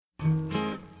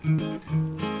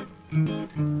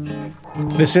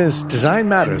This is Design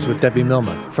Matters with Debbie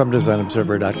Millman from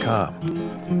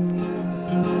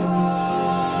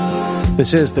DesignObserver.com.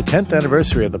 This is the 10th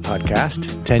anniversary of the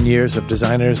podcast, 10 years of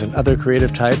designers and other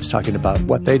creative types talking about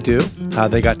what they do, how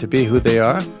they got to be who they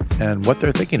are, and what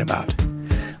they're thinking about.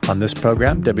 On this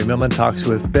program, Debbie Millman talks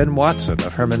with Ben Watson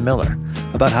of Herman Miller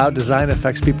about how design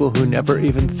affects people who never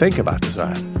even think about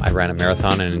design. I ran a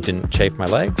marathon and didn't chafe my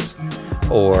legs,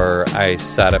 or I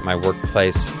sat at my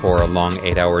workplace for a long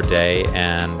 8-hour day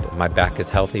and my back is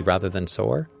healthy rather than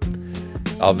sore.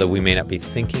 Although we may not be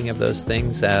thinking of those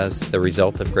things as the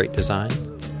result of great design,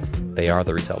 they are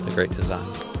the result of great design.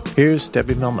 Here's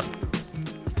Debbie Millman.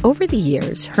 Over the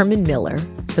years, Herman Miller,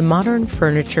 the modern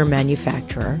furniture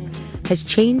manufacturer, has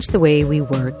changed the way we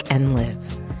work and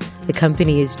live. The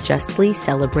company is justly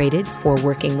celebrated for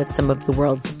working with some of the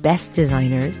world's best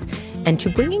designers and to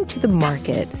bringing to the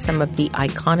market some of the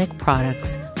iconic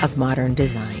products of modern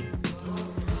design.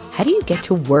 How do you get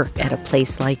to work at a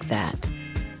place like that?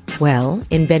 Well,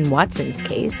 in Ben Watson's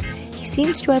case, he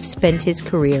seems to have spent his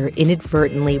career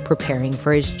inadvertently preparing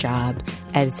for his job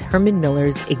as Herman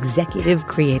Miller's executive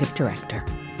creative director.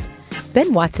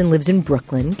 Ben Watson lives in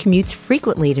Brooklyn, commutes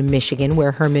frequently to Michigan,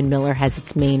 where Herman Miller has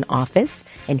its main office,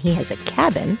 and he has a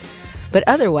cabin, but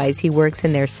otherwise he works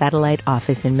in their satellite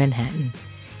office in Manhattan.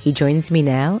 He joins me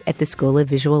now at the School of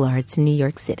Visual Arts in New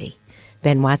York City.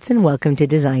 Ben Watson, welcome to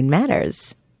Design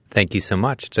Matters. Thank you so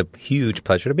much. It's a huge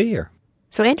pleasure to be here.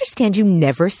 So I understand you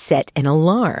never set an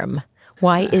alarm.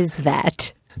 Why is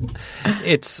that?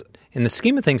 It's, in the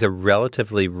scheme of things, a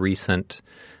relatively recent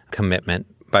commitment.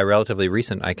 By relatively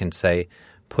recent, I can say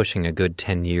pushing a good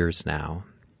 10 years now.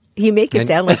 You make it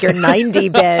sound like you're 90,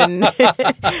 Ben.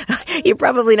 You're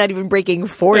probably not even breaking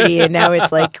 40, and now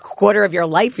it's like a quarter of your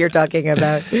life you're talking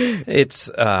about. It's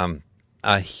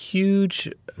a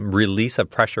huge release of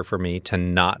pressure for me to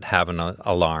not have an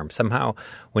alarm. Somehow,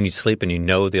 when you sleep and you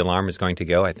know the alarm is going to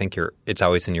go, I think it's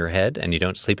always in your head and you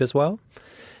don't sleep as well.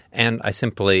 And I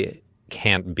simply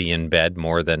can't be in bed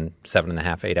more than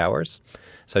 7.5, 8 hours.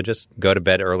 So just go to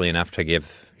bed early enough to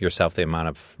give yourself the amount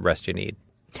of rest you need.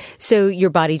 So your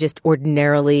body just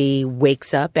ordinarily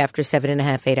wakes up after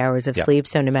 7.5, 8 hours of sleep.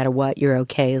 So no matter what, you're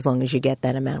okay as long as you get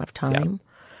that amount of time. Yep.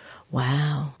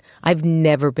 Wow. I've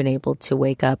never been able to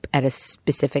wake up at a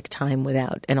specific time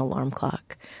without an alarm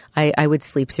clock. I would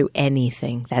sleep through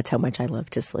anything. That's how much I love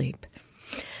to sleep.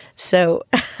 So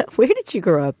where did you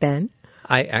grow up, Ben?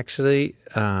 I actually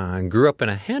grew up in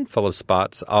a handful of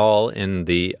spots, all in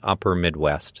the upper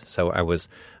Midwest. So I was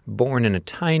born in a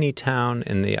tiny town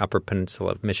in the Upper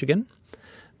Peninsula of Michigan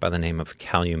by the name of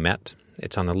Calumet.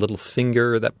 It's on the little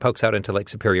finger that pokes out into Lake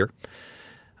Superior.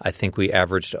 I think we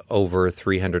averaged over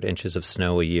 300 inches of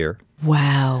snow a year.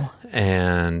 Wow.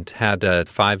 And had a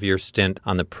 5-year stint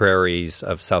on the prairies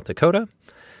of South Dakota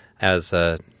as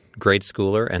a grade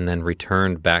schooler and then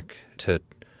returned back to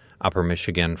Upper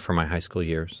Michigan for my high school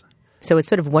years. So it's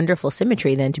sort of wonderful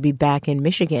symmetry then to be back in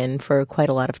Michigan for quite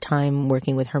a lot of time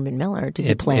working with Herman Miller. Did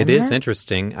you plan that? It is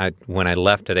interesting. When I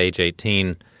left at age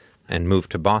 18 and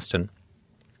moved to Boston,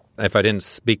 if I didn't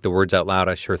speak the words out loud,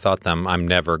 I sure thought them. I'm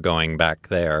never going back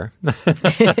there.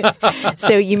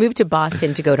 So you moved to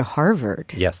Boston to go to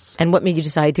Harvard. Yes. And what made you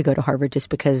decide to go to Harvard? Just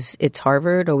because it's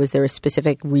Harvard, or was there a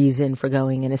specific reason for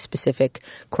going in a specific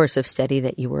course of study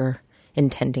that you were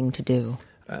intending to do?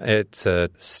 It's a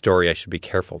story I should be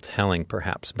careful telling,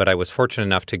 perhaps. But I was fortunate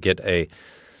enough to get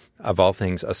of all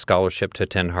things, a scholarship to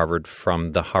attend Harvard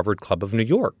from the Harvard Club of New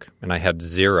York. And I had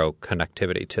zero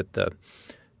connectivity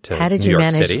to How did New you York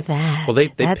manage City. that? Well, they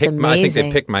That's picked amazing. I think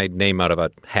they picked my name out of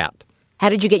a hat. How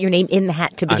did you get your name in the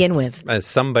hat to begin with?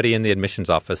 Somebody in the admissions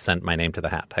office sent my name to the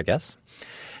hat, I guess.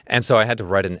 And so I had to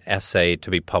write an essay to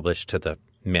be published to the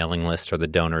mailing list or the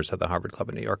donors of the Harvard Club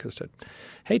of New York as to,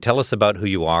 hey, tell us about who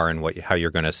you are and how you're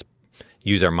going to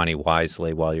use our money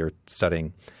wisely while you're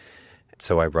studying.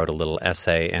 So I wrote a little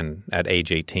essay at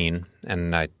age 18,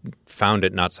 and I found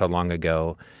it not so long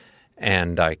ago,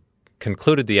 and I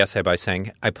concluded the essay by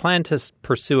saying, I plan to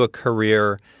pursue a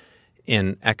career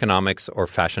in economics or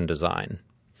fashion design,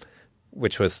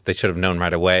 which was, they should have known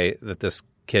right away that this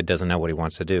kid doesn't know what he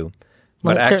wants to do.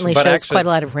 Well, it certainly shows quite a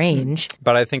lot of range.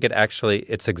 But I think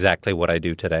it's exactly what I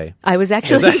do today. I was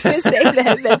actually going to say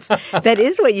that. That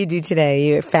is what you do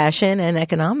today, fashion and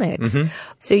economics.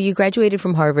 Mm-hmm. So you graduated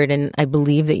from Harvard, and I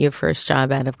believe that your first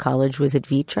job out of college was at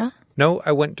Vitra? No,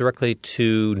 I went directly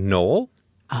to Knoll.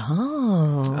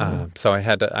 Oh. So I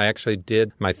actually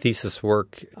did my thesis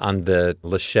work on the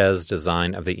Lachaise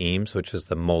design of the Eames, which is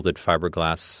the molded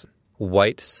fiberglass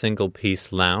white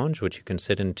single-piece lounge, which you can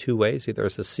sit in two ways, either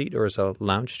as a seat or as a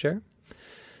lounge chair.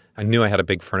 I knew I had a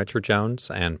big furniture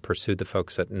Jones and pursued the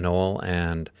folks at Knoll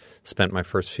and spent my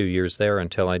first few years there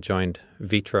until I joined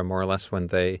Vitra more or less when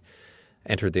they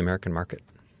entered the American market.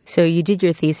 So you did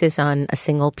your thesis on a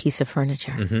single piece of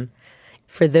furniture. Mm-hmm.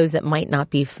 For those that might not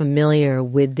be familiar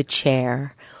with the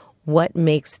chair, what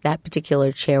makes that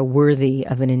particular chair worthy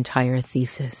of an entire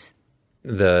thesis?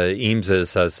 The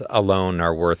Eameses as alone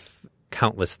are worth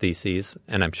countless theses,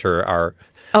 and I'm sure are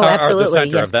absolutely, the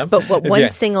center yes. of them. But one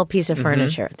single piece of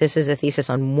furniture. Mm-hmm. This is a thesis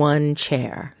on one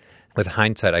chair. With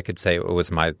hindsight, I could say it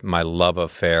was my love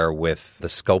affair with the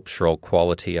sculptural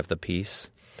quality of the piece.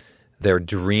 Their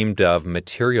dreamed of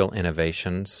material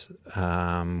innovations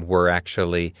were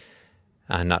actually,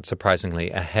 not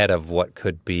surprisingly, ahead of what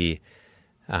could be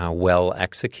well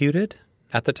executed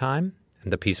at the time.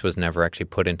 And the piece was never actually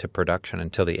put into production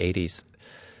until the 80s.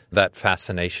 That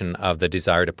fascination of the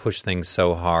desire to push things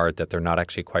so hard that they're not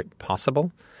actually quite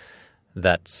possible,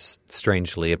 that's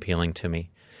strangely appealing to me.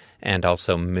 And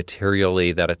also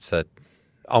materially that it's a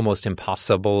almost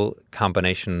impossible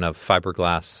combination of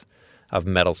fiberglass, of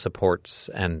metal supports,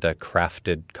 and a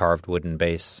crafted carved wooden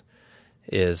base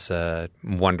is a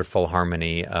wonderful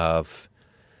harmony of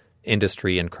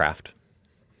industry and craft.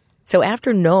 So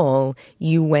after Knoll,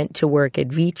 you went to work at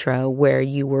Vitra, where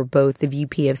you were both the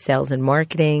VP of Sales and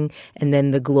Marketing and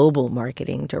then the Global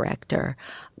Marketing Director.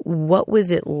 What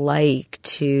was it like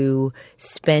to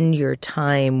spend your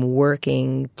time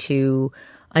working to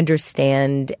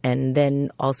understand and then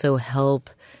also help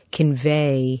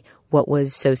convey what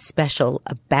was so special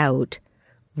about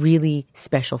really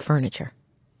special furniture?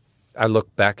 I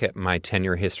look back at my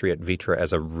tenure history at Vitra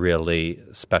as a really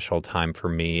special time for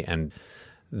me, and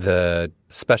the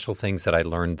special things that I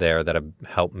learned there that have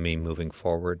helped me moving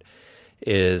forward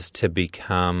is to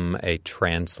become a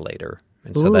translator.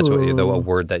 And so that's a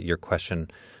word that your question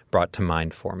brought to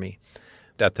mind for me.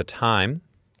 At the time,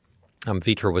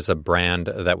 Vitra was a brand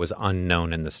that was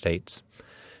unknown in the States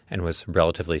and was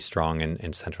relatively strong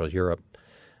in Central Europe.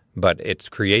 But its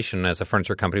creation as a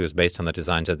furniture company was based on the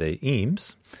designs of the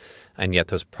Eames, and yet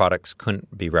those products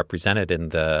couldn't be represented in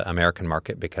the American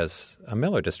market because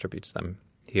Miller distributes them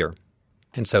here.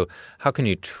 And so how can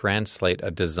you translate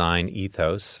a design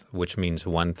ethos, which means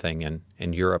one thing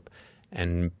in Europe,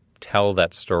 and tell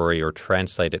that story or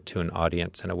translate it to an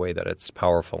audience in a way that it's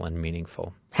powerful and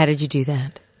meaningful? How did you do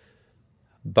that?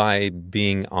 By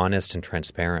being honest and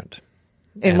transparent.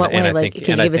 In what way?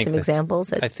 Can you give us some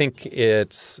examples? I think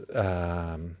it's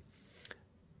I'm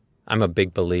a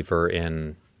big believer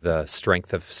in the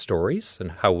strength of stories and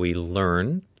how we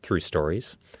learn through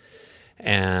stories,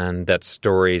 and that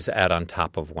stories add on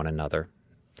top of one another.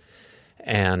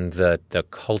 And the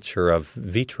culture of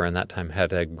Vitra in that time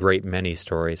had a great many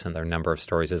stories, and their number of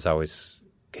stories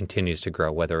continues to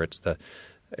grow, whether it's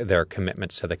their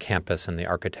commitments to the campus and the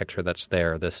architecture that's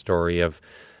there, the story of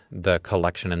the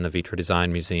collection in the Vitra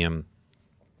Design Museum,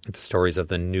 the stories of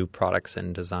the new products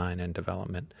in design and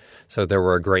development. So there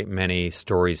were a great many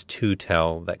stories to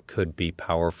tell that could be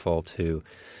powerful to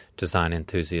design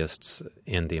enthusiasts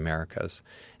in the Americas.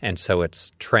 And so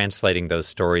it's translating those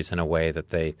stories in a way that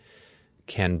they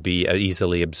can be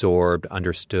easily absorbed,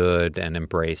 understood, and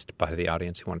embraced by the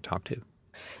audience you want to talk to.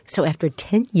 So after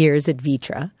 10 years at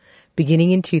Vitra,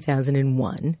 beginning in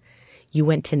 2001, you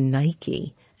went to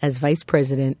Nike as Vice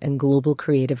President and Global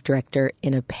Creative Director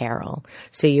in apparel.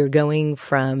 So you're going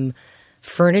from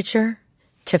furniture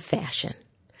to fashion.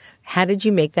 How did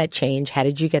you make that change? How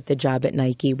did you get the job at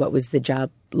Nike? What was the job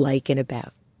like and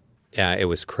about? Yeah, it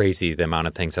was crazy, the amount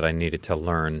of things that I needed to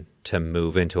learn to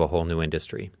move into a whole new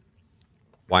industry.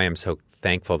 Why I'm so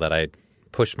thankful that I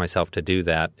pushed myself to do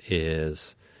that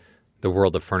is the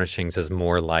world of furnishings is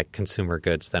more like consumer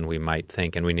goods than we might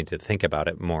think, and we need to think about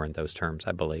it more in those terms,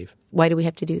 I believe. Why do we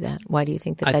have to do that? Why do you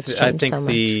think that's changed so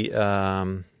much? I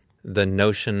think the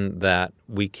notion that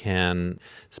we can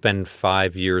spend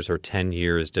 5 years or 10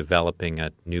 years developing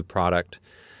a new product,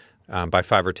 by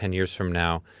 5 or 10 years from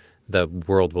now, the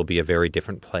world will be a very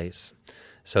different place.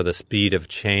 So the speed of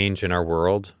change in our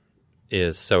world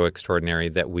is so extraordinary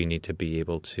that we need to be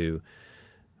able to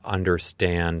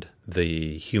understand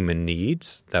the human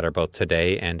needs that are both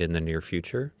today and in the near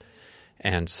future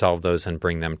and solve those and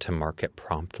bring them to market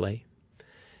promptly.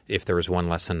 If there was one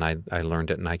lesson I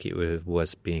learned at Nike, it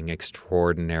was being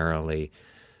extraordinarily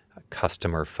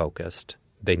customer-focused.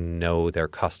 They know their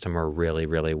customer really,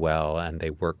 really well, and they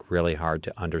work really hard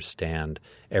to understand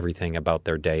everything about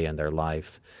their day and their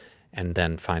life and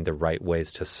then find the right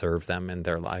ways to serve them in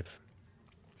their life.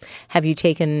 Have you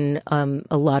taken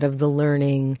a lot of the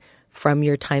learning from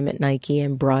your time at Nike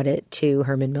and brought it to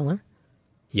Herman Miller?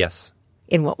 Yes.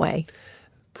 In what way?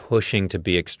 pushing to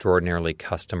be extraordinarily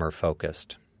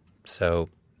customer-focused. So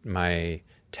my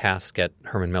task at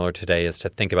Herman Miller today is to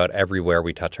think about everywhere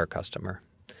we touch our customer.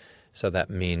 So that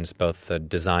means both the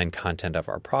design content of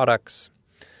our products,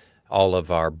 all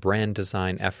of our brand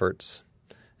design efforts.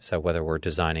 So whether we're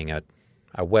designing a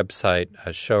website,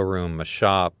 a showroom, a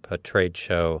shop, a trade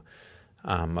show,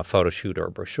 a photo shoot or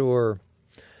a brochure,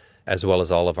 as well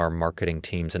as all of our marketing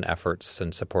teams and efforts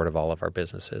in support of all of our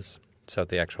businesses. So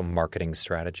the actual marketing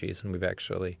strategies. And we've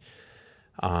actually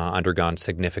undergone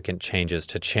significant changes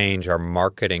to change our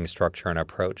marketing structure and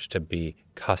approach to be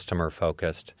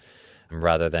customer-focused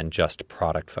rather than just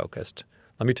product-focused.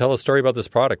 Let me tell a story about this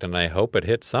product, and I hope it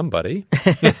hits somebody.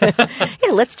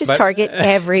 Yeah, let's just target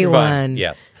everyone.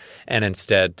 Yes. And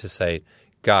instead to say,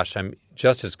 gosh, I'm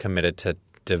just as committed to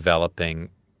developing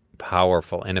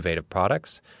powerful, innovative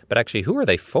products, but actually, who are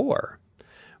they for?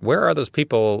 Where are those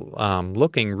people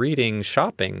looking, reading,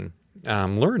 shopping,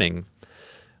 learning?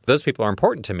 Those people are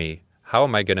important to me. How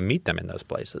am I going to meet them in those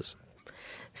places?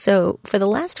 So for the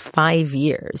last 5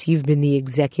 years, you've been the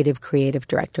executive creative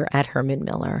director at Herman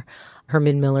Miller.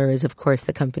 Herman Miller is, of course,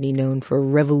 the company known for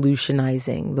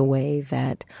revolutionizing the way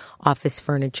that office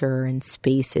furniture and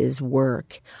spaces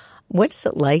work. What is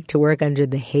it like to work under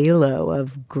the halo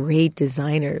of great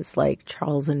designers like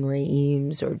Charles and Ray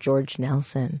Eames or George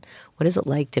Nelson? What is it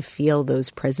like to feel those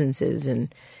presences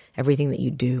in everything that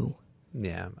you do?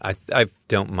 Yeah, I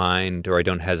don't mind or I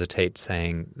don't hesitate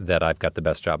saying that I've got the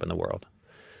best job in the world.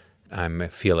 I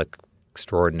feel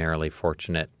extraordinarily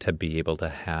fortunate to be able to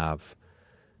have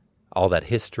all that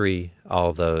history,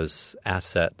 all those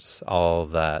assets, all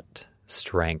that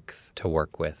strength to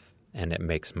work with. And it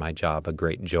makes my job a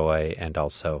great joy and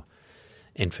also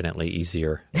infinitely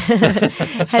easier.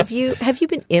 Have you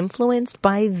been influenced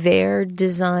by their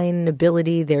design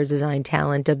ability, their design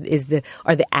talent? Are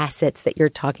the assets that you're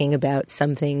talking about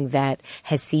something that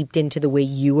has seeped into the way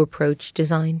you approach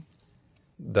design?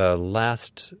 The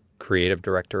last creative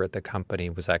director at the company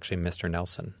was actually Mr.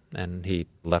 Nelson, and he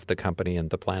left the company and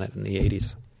the planet in the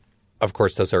 80s. Of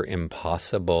course, those are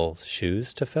impossible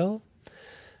shoes to fill,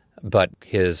 but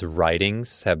his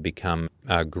writings have become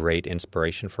a great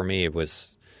inspiration for me. It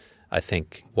was, I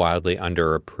think, wildly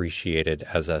underappreciated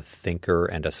as a thinker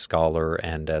and a scholar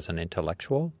and as an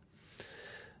intellectual.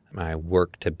 I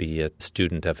work to be a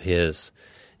student of his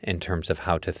in terms of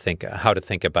how to think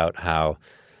about how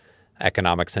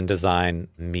economics and design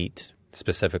meet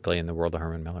specifically in the world of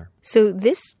Herman Miller. So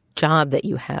this job that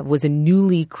you have was a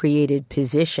newly created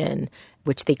position,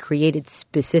 which they created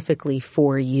specifically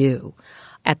for you.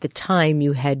 At the time,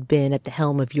 you had been at the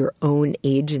helm of your own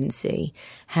agency.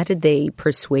 How did they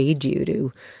persuade you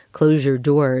to close your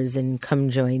doors and come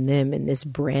join them in this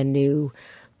brand new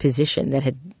position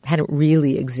that hadn't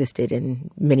really existed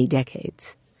in many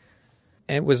decades?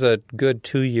 It was a good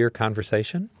 2-year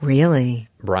conversation. Really?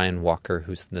 Brian Walker,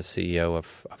 who's the CEO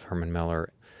of Herman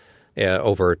Miller,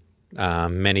 over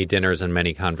many dinners and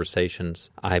many conversations,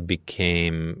 I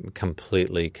became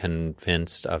completely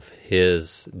convinced of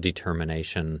his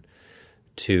determination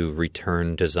to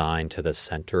return design to the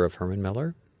center of Herman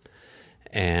Miller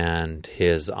and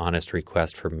his honest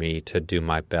request for me to do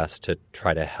my best to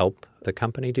try to help the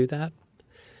company do that.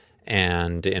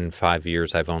 And in 5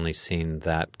 years, I've only seen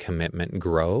that commitment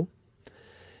grow.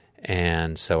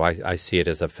 And so I see it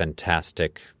as a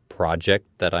fantastic project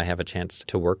that I have a chance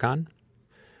to work on.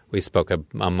 We spoke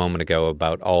a moment ago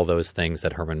about all those things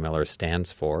that Herman Miller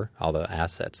stands for, all the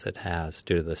assets it has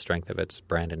due to the strength of its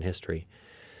brand and history.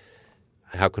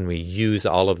 How can we use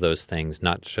all of those things,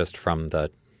 not just from the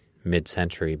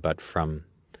mid-century, but from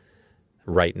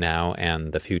right now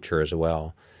and the future as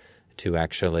well, to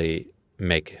actually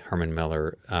make Herman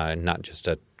Miller not just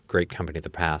a great company of the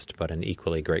past, but an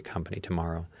equally great company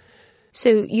tomorrow.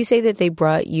 So you say that they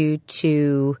brought you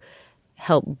to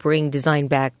help bring design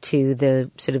back to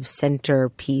the sort of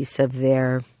centerpiece of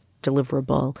their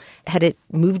deliverable. Had it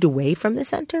moved away from the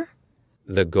center?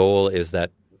 The goal is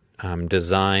that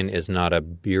design is not a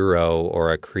bureau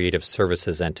or a creative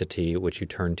services entity which you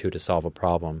turn to solve a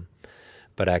problem,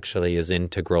 but actually is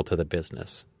integral to the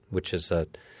business, which is a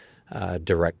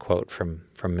direct quote from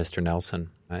Mr. Nelson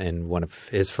in one of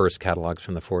his first catalogs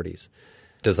from the 40s.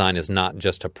 Design is not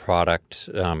just a product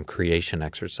creation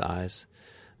exercise,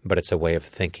 but it's a way of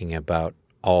thinking about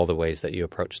all the ways that you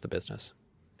approach the business.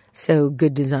 So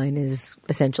good design is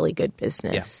essentially good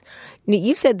business. Yeah.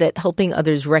 You've said that helping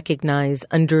others recognize,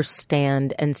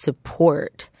 understand, and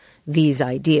support these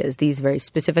ideas, these very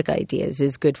specific ideas,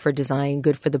 is good for design,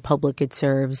 good for the public it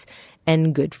serves,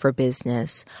 and good for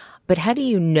business. But how do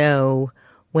you know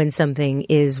when something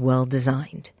is well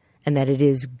designed and that it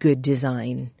is good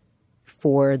design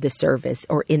for the service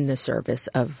or in the service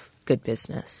of good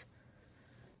business?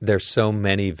 There's so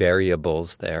many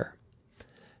variables there.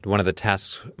 One of the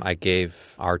tasks I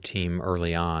gave our team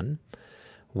early on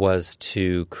was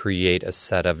to create a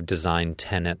set of design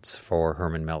tenets for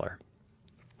Herman Miller.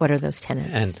 What are those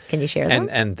tenets? Can you share them?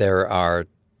 And there are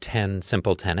 10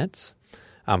 simple tenets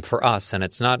for us. And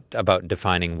it's not about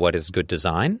defining what is good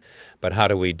design, but how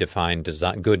do we define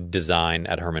good design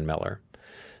at Herman Miller?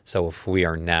 So if we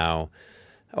are now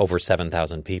over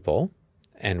 7,000 people,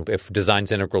 and if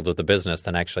design's integral to the business,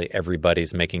 then actually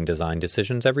everybody's making design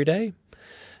decisions every day.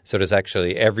 So does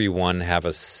actually everyone have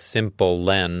a simple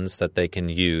lens that they can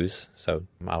use? So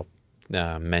I'll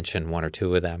mention one or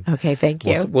two of them. Okay, thank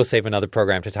you. We'll save another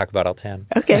program to talk about all 10.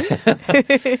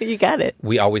 Okay, you got it.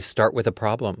 We always start with a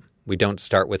problem. We don't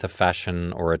start with a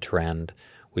fashion or a trend.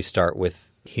 We start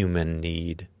with human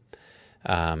need.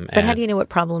 But how do you know what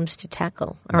problems to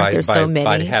tackle? Aren't there so many?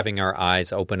 By having our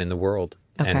eyes open in the world.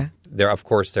 Okay. And there are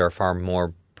far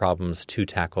more problems to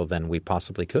tackle than we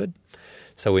possibly could.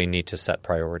 So we need to set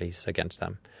priorities against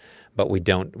them. But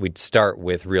we'd start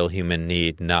with real human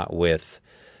need, not with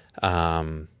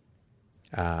purple.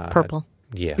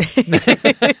 Yeah.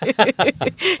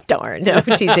 Darn. No,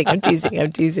 I'm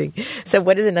teasing. So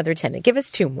what is another tenet? Give us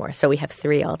two more so we have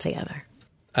three altogether.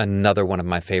 Another one of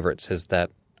my favorites is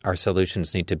that our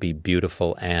solutions need to be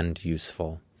beautiful and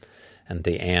useful. And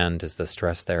the "and" is the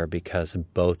stress there because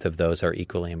both of those are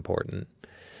equally important.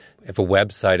 If a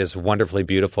website is wonderfully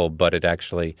beautiful, but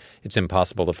it's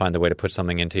impossible to find the way to put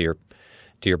something into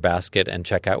your basket and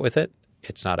check out with it,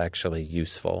 it's not actually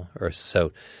useful. Or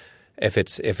so if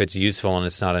it's useful and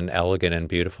it's not an elegant and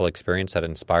beautiful experience that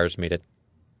inspires me to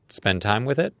spend time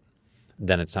with it,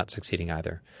 then it's not succeeding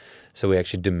either. So we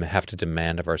actually have to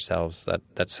demand of ourselves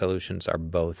that solutions are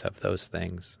both of those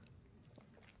things.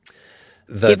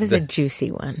 Give us a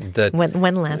juicy one.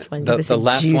 One last one. Give us a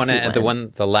juicy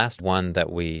one. The last one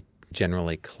that we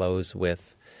generally close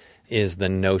with is the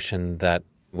notion that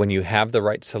when you have the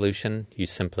right solution, you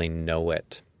simply know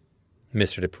it.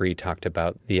 Mr. Dupree talked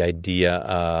about the idea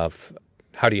of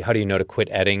how do you know to quit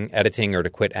editing or to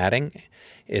quit adding,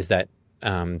 is that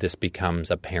this becomes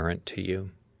apparent to you.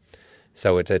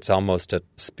 So it's almost a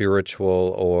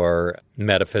spiritual or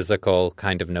metaphysical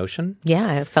kind of notion. Yeah,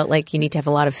 I felt like you need to have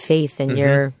a lot of faith in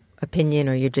your opinion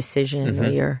or your decision or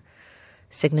your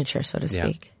signature, so to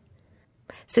speak.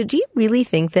 Yeah. So do you really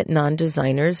think that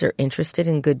non-designers are interested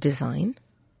in good design?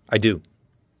 I do.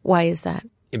 Why is that?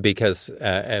 Because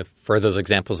for those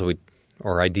examples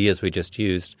or ideas we just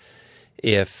used,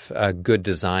 if good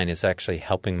design is actually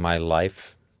helping my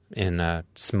life in a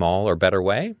small or better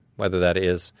way, whether that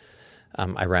is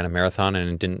I ran a marathon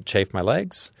and didn't chafe my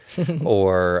legs,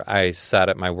 or I sat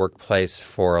at my workplace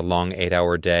for a long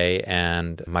 8-hour day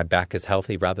and my back is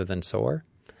healthy rather than sore.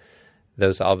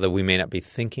 Although we may not be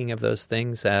thinking of those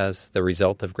things as the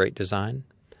result of great design,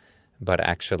 but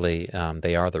actually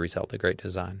they are the result of great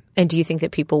design. And do you think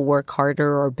that people work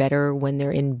harder or better when they're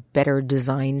in better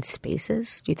design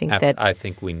spaces? Do you think that? I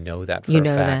think we know that for a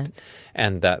fact.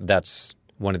 And that's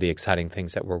one of the exciting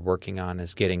things that we're working on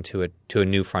is getting to a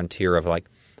new frontier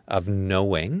of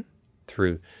knowing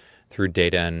through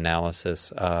data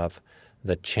analysis of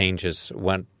the changes.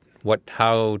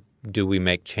 How do we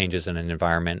make changes in an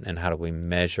environment, and how do we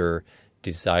measure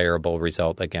desirable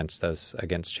result against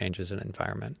changes in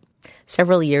environment?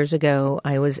 Several years ago,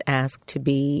 I was asked to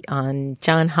be on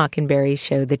John Hockenberry's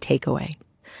show, The Takeaway.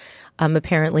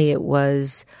 Apparently, it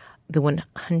was the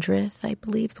 100th, I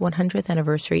believe, the 100th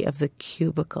anniversary of the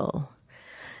cubicle.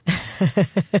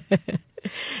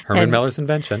 Herman Miller's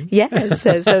invention. Yes,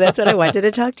 so that's what I wanted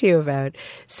to talk to you about.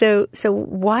 So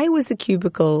why was the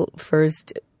cubicle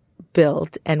first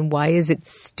built, and why is it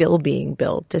still being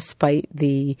built, despite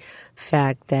the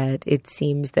fact that it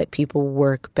seems that people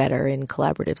work better in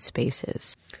collaborative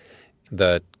spaces?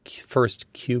 The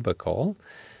first cubicle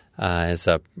is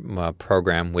a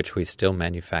program which we still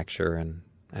manufacture and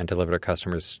deliver to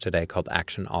customers today called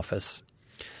Action Office.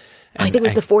 I think it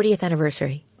was the 40th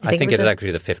anniversary. I think it is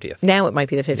actually the 50th. Now it might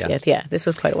be the 50th. Yeah. This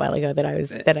was quite a while ago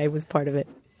that I was part of it.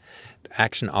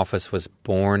 Action Office was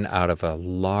born out of a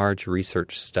large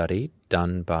research study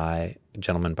done by a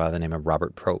gentleman by the name of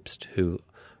Robert Probst, who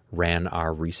ran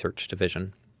our research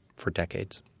division for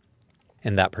decades.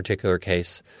 In that particular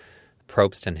case,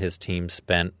 Probst and his team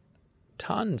spent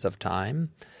tons of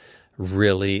time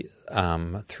really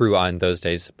in those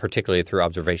days, particularly through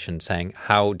observation, saying,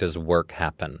 how does work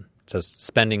happen? So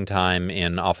spending time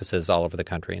in offices all over the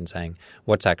country and saying,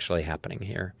 what's actually happening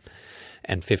here?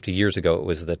 And 50 years ago, it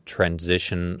was the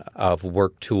transition of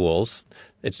work tools.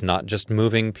 It's not just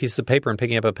moving pieces of paper and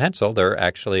picking up a pencil. There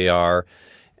actually are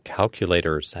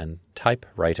calculators and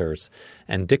typewriters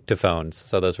and dictaphones.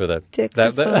 So those were the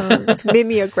dictaphones,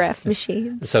 mimeograph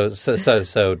machines. So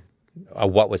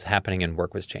what was happening in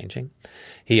work was changing.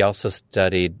 He also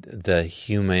studied the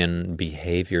human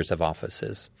behaviors of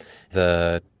offices,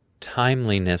 the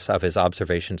timeliness of his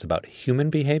observations about human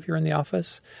behavior in the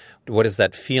office. What does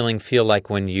that feeling feel like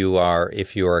when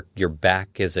if your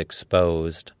back is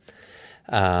exposed?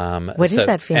 What is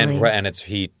that feeling? And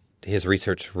his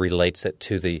research relates it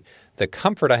to the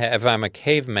comfort I have. If I'm a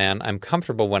caveman, I'm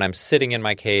comfortable when I'm sitting in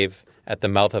my cave at the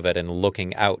mouth of it and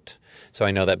looking out. So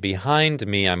I know that behind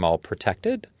me I'm all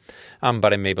protected,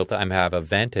 but I'm able to have a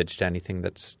vantage to anything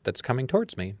that's coming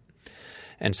towards me.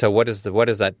 And so what is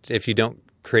that? If you don't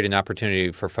create an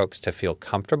opportunity for folks to feel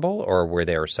comfortable, or where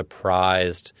they are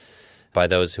surprised by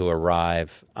those who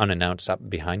arrive unannounced up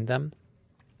behind them,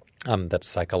 that's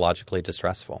psychologically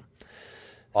distressful.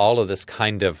 All of this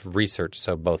kind of research,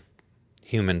 so both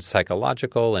human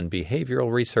psychological and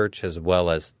behavioral research, as well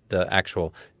as the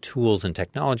actual tools and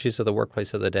technologies of the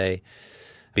workplace of the day,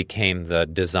 became the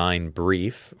design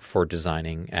brief for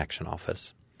designing Action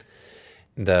Office.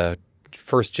 The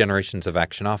first generations of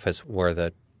Action Office, where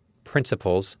the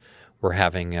principals were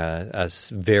having a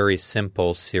very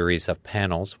simple series of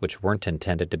panels which weren't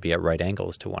intended to be at right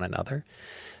angles to one another.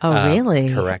 Oh,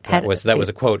 really? Correct. That was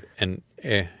a quote, an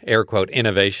air quote,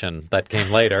 innovation that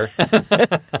came later.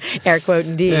 Air quote,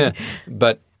 indeed. Yeah.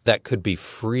 But that could be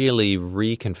freely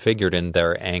reconfigured in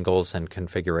their angles and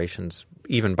configurations,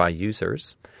 even by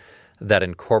users, that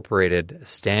incorporated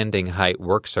standing height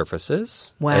work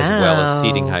surfaces as well as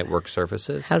seating height work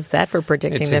surfaces. How's that for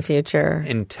predicting the future?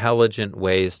 Intelligent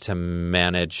ways to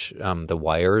manage the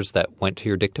wires that went to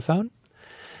your dictaphone,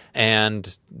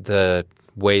 and the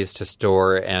ways to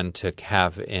store and to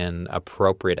have in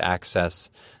appropriate access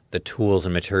the tools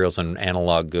and materials and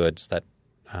analog goods that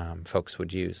folks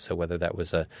would use. So whether that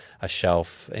was a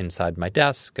shelf inside my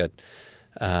desk,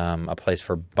 a place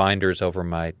for binders over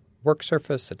my work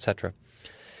surface, etc.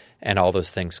 And all those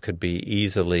things could be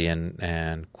easily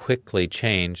and quickly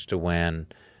changed when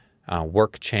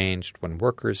work changed, when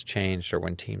workers changed, or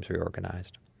when teams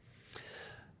reorganized.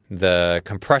 The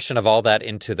compression of all that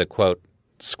into the, quote,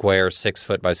 square 6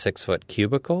 foot by 6 foot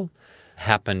cubicle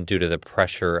happened due to the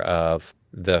pressure of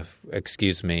the,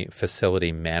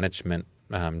 facility management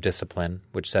discipline,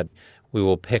 which said we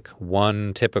will pick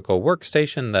one typical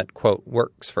workstation that, quote,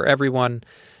 works for everyone,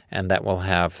 and that will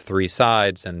have 3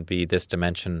 sides and be this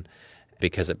dimension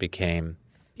because it became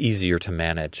easier to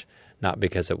manage, not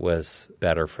because it was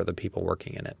better for the people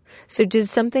working in it. So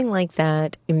does something like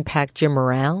that impact your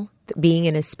morale, being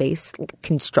in a space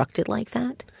constructed like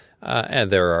that? And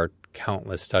there are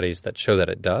countless studies that show that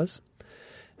it does.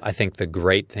 I think the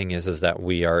great thing is that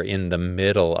we are in the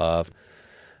middle of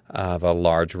a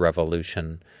large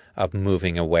revolution of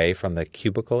moving away from the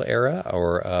cubicle era,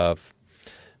 or of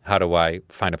how do I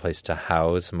find a place to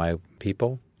house my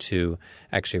people, to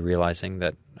actually realizing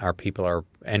that our people are,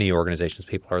 any organization's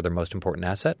people are their most important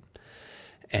asset.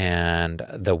 And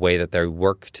the way that they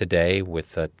work today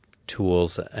with the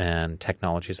tools and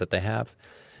technologies that they have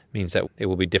means that it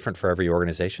will be different for every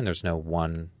organization. There's no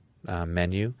one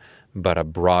menu, but a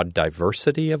broad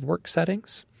diversity of work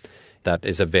settings that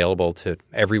is available to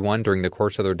everyone during the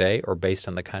course of their day or based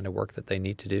on the kind of work that they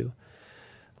need to do,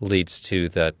 leads to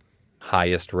the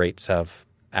highest rates of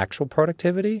actual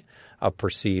productivity, of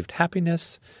perceived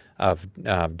happiness, of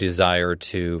desire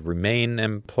to remain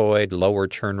employed, lower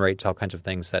churn rates, all kinds of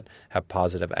things that have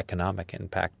positive economic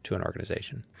impact to an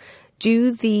organization.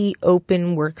 Do the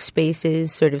open workspaces,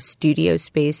 sort of studio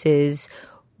spaces,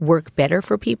 work better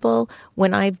for people?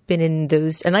 When I've been in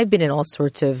those, and I've been in all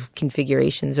sorts of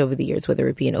configurations over the years, whether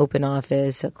it be an open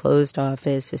office, a closed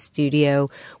office, a studio.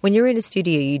 When you're in a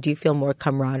studio, you do feel more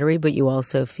camaraderie, but you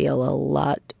also feel a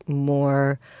lot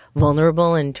more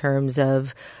vulnerable in terms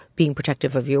of being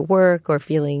protective of your work or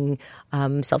feeling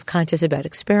self-conscious about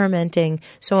experimenting.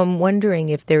 So I'm wondering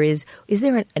if is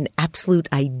there an absolute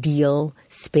ideal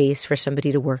space for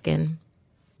somebody to work in?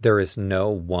 There is no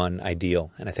one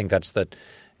ideal. And I think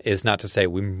is not to say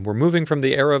we're moving from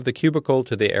the era of the cubicle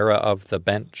to the era of the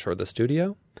bench or the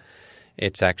studio.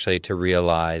 It's actually to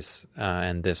realize,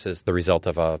 and this is the result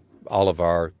of all of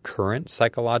our current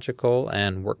psychological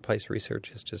and workplace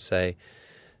research, is to say,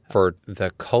 for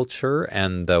the culture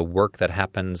and the work that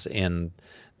happens in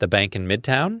the bank in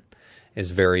Midtown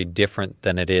is very different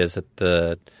than it is at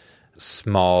the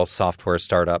small software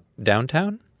startup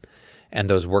downtown. And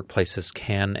those workplaces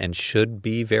can and should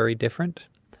be very different.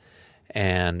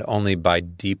 And only by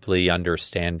deeply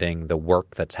understanding the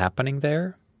work that's happening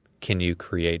there can you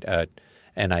create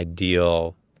an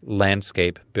ideal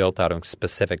landscape built out of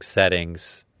specific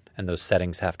settings, and those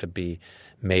settings have to be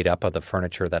made up of the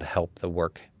furniture that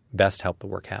best help the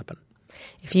work happen.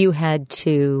 If you had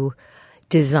to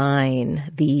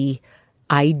design the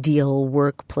ideal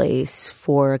workplace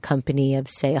for a company of,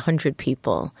 say, 100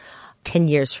 people 10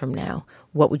 years from now,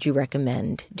 what would you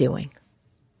recommend doing?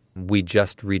 We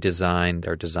just redesigned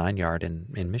our design yard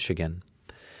in Michigan,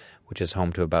 which is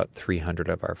home to about 300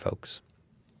 of our folks.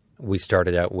 We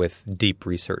started out with deep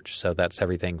research, so that's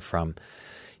everything from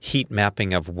heat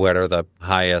mapping of what are the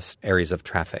highest areas of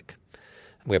traffic.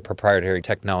 We have proprietary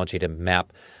technology to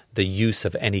map the use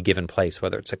of any given place,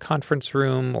 whether it's a conference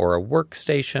room or a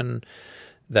workstation,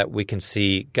 that we can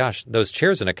see, gosh, those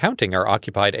chairs in accounting are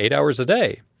occupied 8 hours a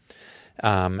day.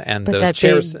 And but those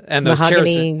chairs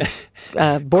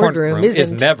boardroom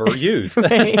is never used.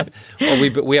 Right.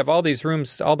 Or we have all these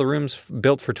rooms, all the rooms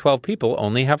built for 12 people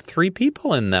only have 3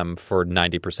 people in them for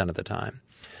 90% of the time.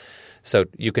 So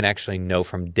you can actually know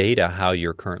from data how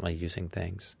you're currently using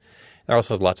things. There are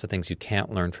also lots of things you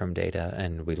can't learn from data,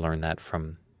 and we learn that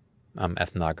from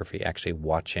ethnography, actually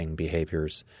watching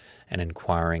behaviors and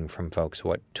inquiring from folks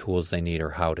what tools they need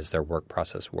or how does their work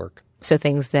process work. So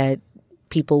things that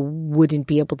people wouldn't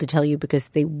be able to tell you because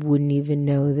they wouldn't even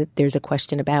know that there's a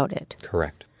question about it.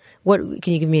 Correct.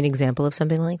 Can you give me an example of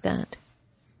something like that?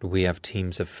 We have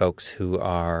teams of folks who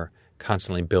are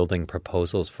constantly building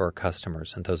proposals for our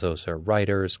customers, and those are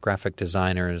writers, graphic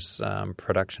designers,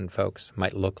 production folks,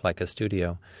 might look like a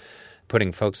studio.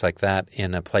 Putting folks like that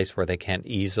in a place where they can't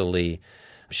easily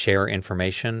share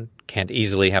information, can't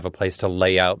easily have a place to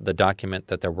lay out the document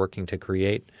that they're working to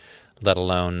create, let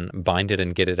alone bind it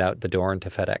and get it out the door into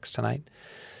FedEx tonight.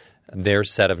 Their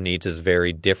set of needs is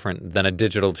very different than a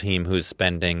digital team who's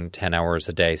spending 10 hours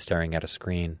a day staring at a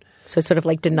screen. So it's sort of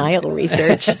like denial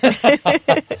research.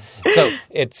 So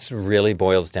it really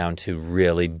boils down to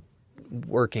really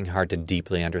working hard to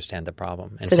deeply understand the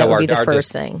problem. And so that would be the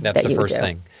first thing. That's the first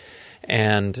thing.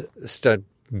 And start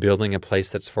building a place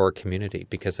that's for a community,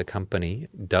 because a company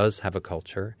does have a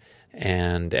culture,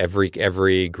 and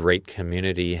every great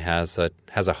community has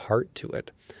a heart to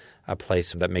it, a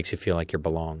place that makes you feel like you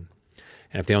belong.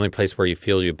 And if the only place where you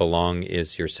feel you belong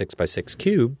is your 6x6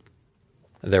 cube,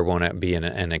 there won't be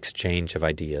an exchange of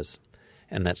ideas.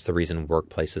 And that's the reason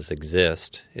workplaces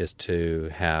exist, is to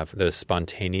have those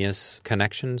spontaneous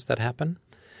connections that happen.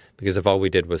 Because if all we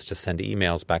did was to send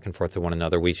emails back and forth to one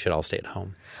another, we should all stay at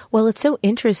home. Well, it's so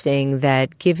interesting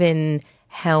that given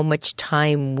how much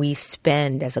time we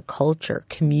spend as a culture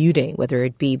commuting, whether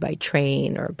it be by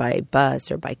train or by bus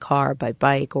or by car, by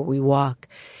bike, or we walk,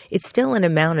 it's still an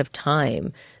amount of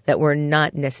time that we're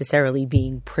not necessarily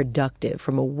being productive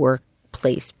from a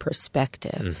workplace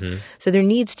perspective. Mm-hmm. So there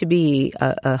needs to be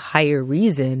a higher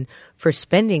reason for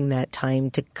spending that time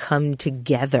to come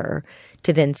together,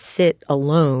 to then sit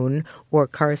alone or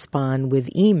correspond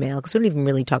with email, because we don't even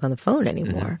really talk on the phone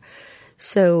anymore. Mm-hmm.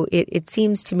 So it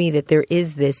seems to me that there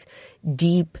is this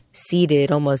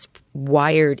deep-seated, almost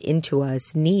wired into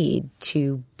us need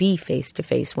to be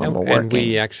face-to-face when we're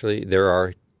working. And there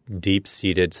are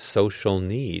deep-seated social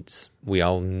needs. We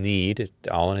all need,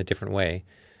 all in a different way,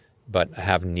 but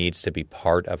have needs to be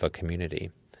part of a community.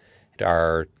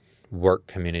 Our work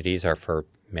communities are, for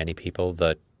many people,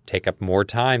 that take up more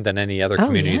time than any other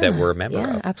community that we're a member of.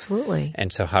 Yeah, absolutely.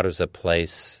 And so how does a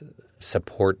place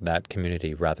support that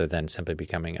community rather than simply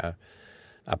becoming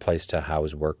a place to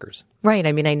house workers? Right.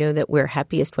 I mean, I know that we're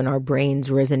happiest when our brains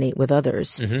resonate with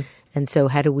others. Mm-hmm. And so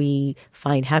how do we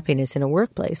find happiness in a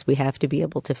workplace? We have to be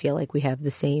able to feel like we have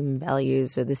the same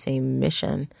values or the same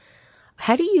mission.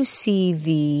 How do you see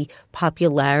the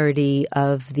popularity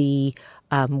of the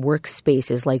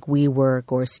workspaces like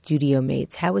WeWork or Studio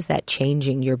Mates? How is that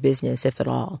changing your business, if at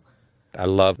all? I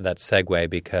love that segue,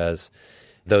 because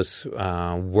those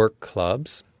work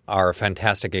clubs are a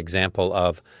fantastic example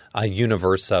of a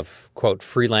universe of, quote,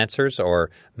 freelancers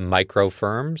or micro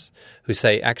firms who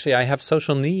say, actually, I have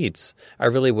social needs. I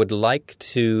really would like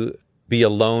to be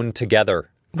alone together.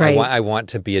 Right. I want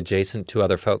to be adjacent to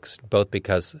other folks, both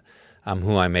because I'm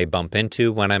who I may bump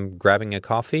into when I'm grabbing a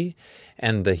coffee,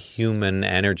 and the human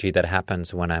energy that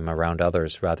happens when I'm around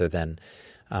others rather than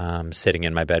sitting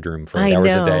in my bedroom for 8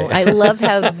 hours a day. I love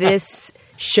how this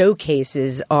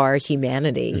showcases our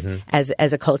humanity mm-hmm.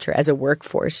 as a culture, as a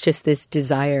workforce, just this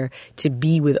desire to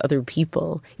be with other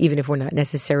people, even if we're not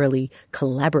necessarily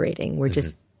collaborating. We're mm-hmm.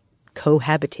 just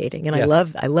cohabitating. And yes.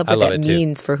 I love what that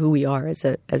means for who we are as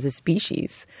a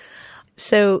species.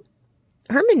 So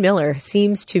Herman Miller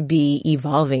seems to be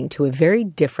evolving to a very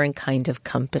different kind of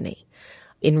company.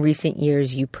 In recent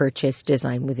years, you purchased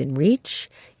Design Within Reach,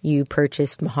 you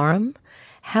purchased Maharam.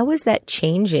 How is that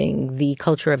changing the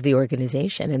culture of the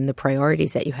organization and the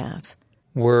priorities that you have?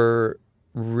 We're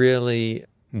really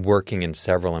working in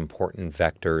several important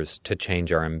vectors to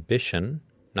change our ambition,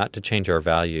 not to change our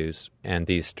values. And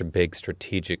these big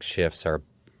strategic shifts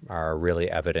are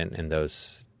really evident in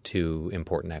those two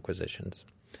important acquisitions.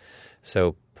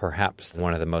 So perhaps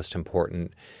one of the most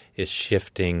important is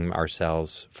shifting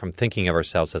ourselves from thinking of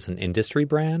ourselves as an industry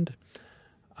brand.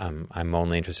 I'm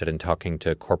only interested in talking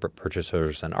to corporate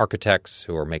purchasers and architects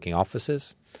who are making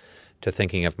offices, to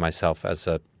thinking of myself as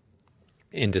a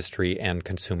industry and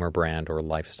consumer brand or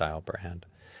lifestyle brand.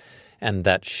 And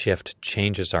that shift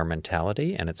changes our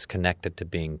mentality, and it's connected to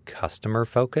being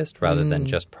customer-focused rather than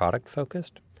just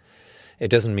product-focused. It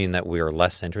doesn't mean that we are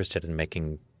less interested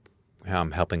in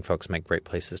helping folks make great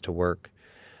places to work.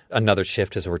 Another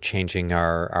shift is we're changing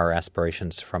our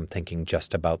aspirations from thinking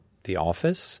just about the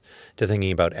office to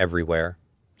thinking about everywhere.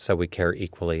 So we care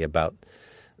equally about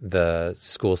the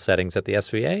school settings at the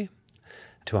SVA,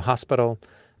 to a hospital,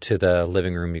 to the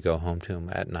living room you go home to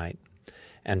at night.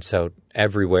 And so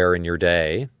everywhere in your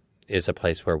day is a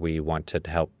place where we want to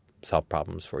help solve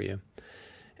problems for you.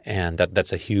 And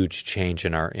that's a huge change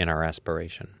in our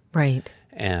aspiration. Right.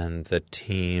 And the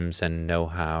teams and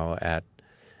know-how at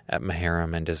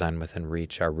Maharam and Design Within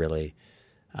Reach are really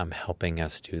helping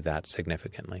us do that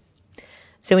significantly.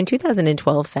 So in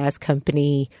 2012, Fast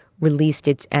Company released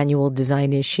its annual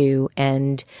design issue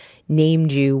and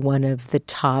named you one of the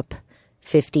top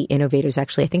 50 innovators.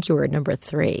 Actually, I think you were at number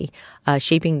 3,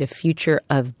 shaping the future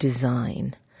of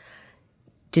design.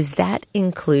 Does that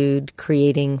include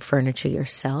creating furniture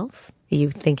yourself? Are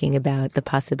you thinking about the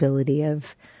possibility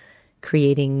of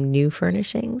creating new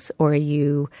furnishings, or are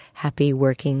you happy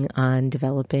working on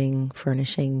developing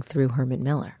furnishing through Herman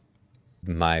Miller?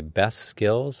 My best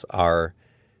skills are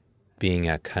being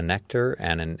a connector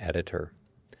and an editor.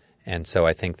 And so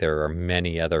I think there are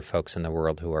many other folks in the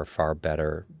world who are far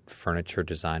better furniture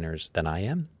designers than I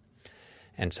am.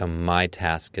 And so my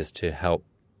task is to help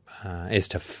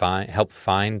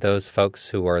find those folks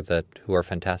who are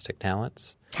fantastic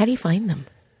talents. How do you find them?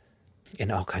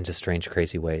 In all kinds of strange,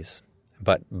 crazy ways.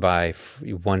 But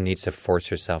one needs to force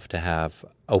yourself to have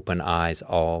open eyes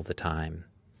all the time,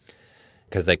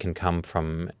 because they can come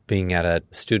from being at a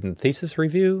student thesis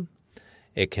review.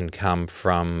 It can come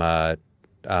from a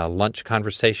lunch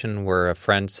conversation where a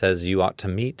friend says you ought to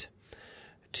meet,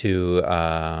 to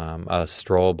a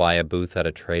stroll by a booth at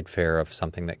a trade fair of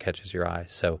something that catches your eye.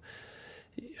 So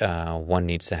one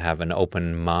needs to have an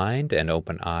open mind and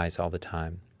open eyes all the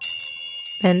time.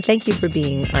 And thank you for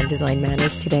being on Design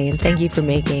Matters today, and thank you for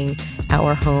making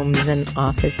our homes and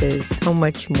offices so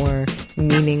much more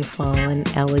meaningful and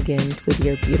elegant with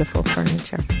your beautiful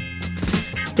furniture.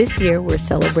 This year, we're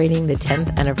celebrating the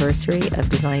 10th anniversary of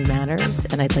Design Matters,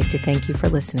 and I'd like to thank you for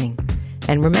listening.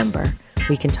 And remember,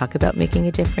 we can talk about making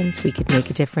a difference, we could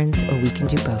make a difference, or we can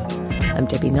do both. I'm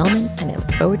Debbie Millman, and I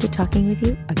look forward to talking with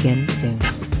you again soon.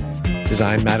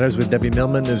 Design Matters with Debbie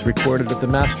Millman is recorded at the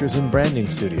Masters in Branding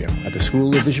Studio at the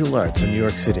School of Visual Arts in New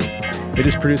York City. It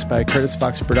is produced by Curtis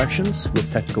Fox Productions with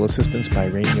technical assistance by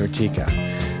Rainey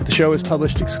Ortica. The show is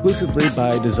published exclusively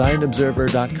by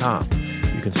DesignObserver.com.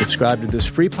 You can subscribe to this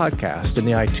free podcast in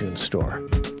the iTunes Store.